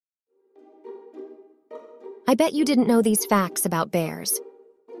I bet you didn't know these facts about bears.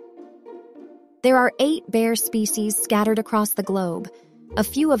 There are 8 bear species scattered across the globe. A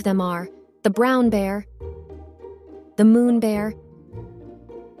few of them are the brown bear, the moon bear,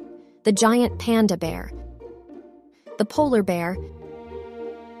 the giant panda bear, the polar bear,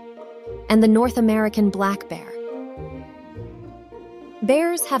 and the North American black bear.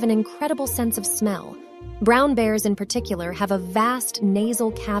 Bears have an incredible sense of smell. Brown bears in particular have a vast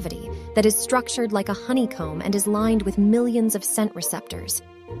nasal cavity that is structured like a honeycomb and is lined with millions of scent receptors.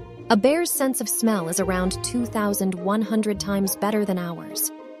 A bear's sense of smell is around 2,100 times better than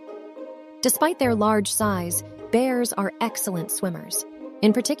ours. Despite their large size, bears are excellent swimmers.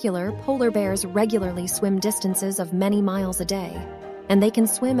 In particular, polar bears regularly swim distances of many miles a day, and they can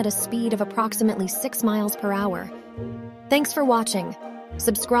swim at a speed of approximately 6 miles per hour. Thanks for watching.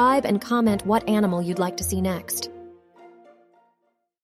 Subscribe and comment what animal you'd like to see next.